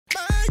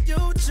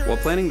While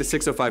planning the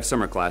 605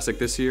 Summer Classic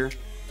this year,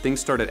 things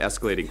started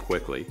escalating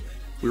quickly.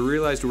 We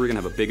realized we were going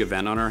to have a big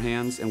event on our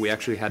hands, and we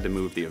actually had to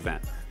move the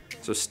event.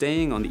 So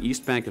staying on the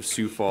east bank of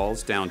Sioux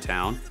Falls,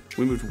 downtown,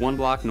 we moved 1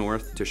 block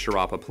north to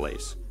Sharapa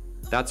Place.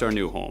 That's our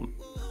new home.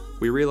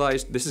 We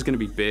realized this is going to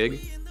be big,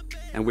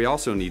 and we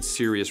also need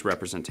serious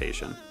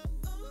representation.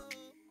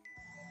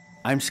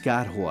 I'm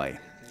Scott Hoy.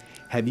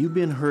 Have you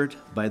been hurt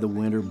by the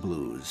winter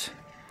blues?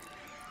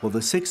 Well,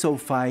 the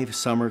 605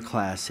 Summer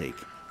Classic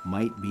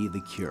might be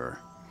the cure.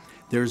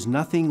 There's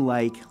nothing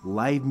like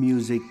live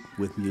music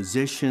with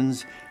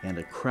musicians and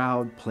a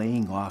crowd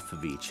playing off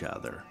of each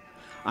other.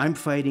 I'm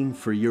fighting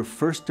for your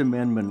First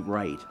Amendment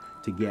right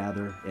to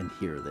gather and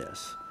hear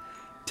this.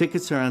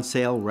 Tickets are on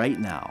sale right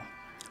now,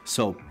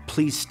 so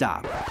please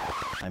stop.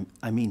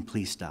 I mean,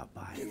 please stop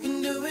by. You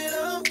can do it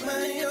all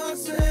by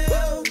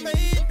yourself,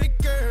 baby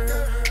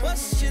girl.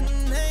 What's your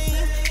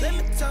name? Let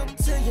me talk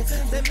to you.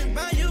 Let me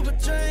buy you a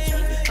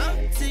drink.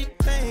 I'm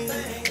T-Pain.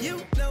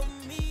 You know me.